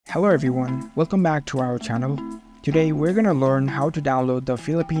Hello everyone, welcome back to our channel. Today we're gonna learn how to download the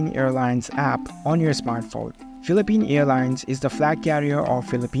Philippine Airlines app on your smartphone. Philippine Airlines is the flag carrier of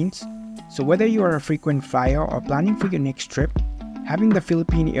Philippines, so whether you are a frequent flyer or planning for your next trip, having the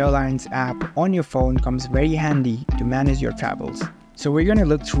Philippine Airlines app on your phone comes very handy to manage your travels. So we're gonna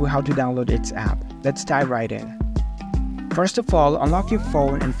look through how to download its app. Let's dive right in. First of all, unlock your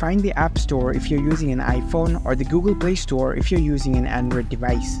phone and find the App Store if you're using an iPhone or the Google Play Store if you're using an Android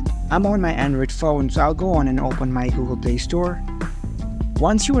device. I'm on my Android phone, so I'll go on and open my Google Play Store.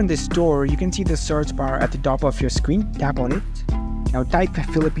 Once you're in the store, you can see the search bar at the top of your screen. Tap on it. Now type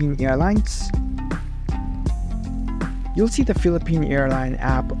Philippine Airlines. You'll see the Philippine Airline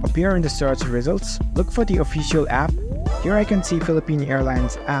app appear in the search results. Look for the official app. Here I can see Philippine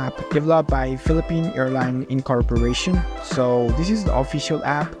Airlines app developed by Philippine Airlines Incorporation. So this is the official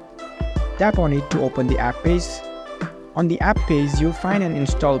app. Tap on it to open the app page. On the app page, you'll find an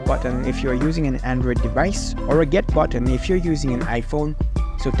install button if you're using an Android device or a get button if you're using an iPhone.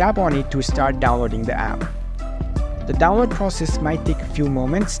 So tap on it to start downloading the app. The download process might take a few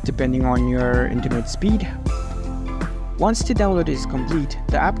moments depending on your internet speed. Once the download is complete,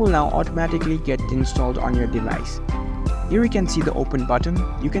 the app will now automatically get installed on your device. Here you can see the open button.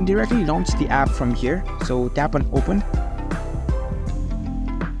 You can directly launch the app from here, so tap on open.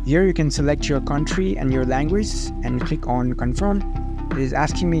 Here you can select your country and your language and click on confirm. It is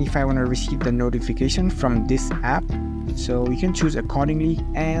asking me if I want to receive the notification from this app, so you can choose accordingly,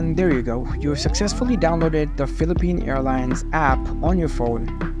 and there you go. You have successfully downloaded the Philippine Airlines app on your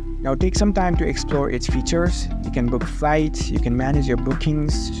phone. Now take some time to explore its features. You can book flights, you can manage your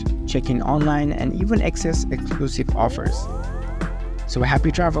bookings, check in online, and even access exclusive offers. So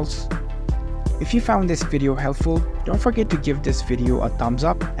happy travels! If you found this video helpful, don't forget to give this video a thumbs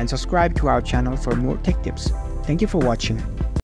up and subscribe to our channel for more tech tips. Thank you for watching.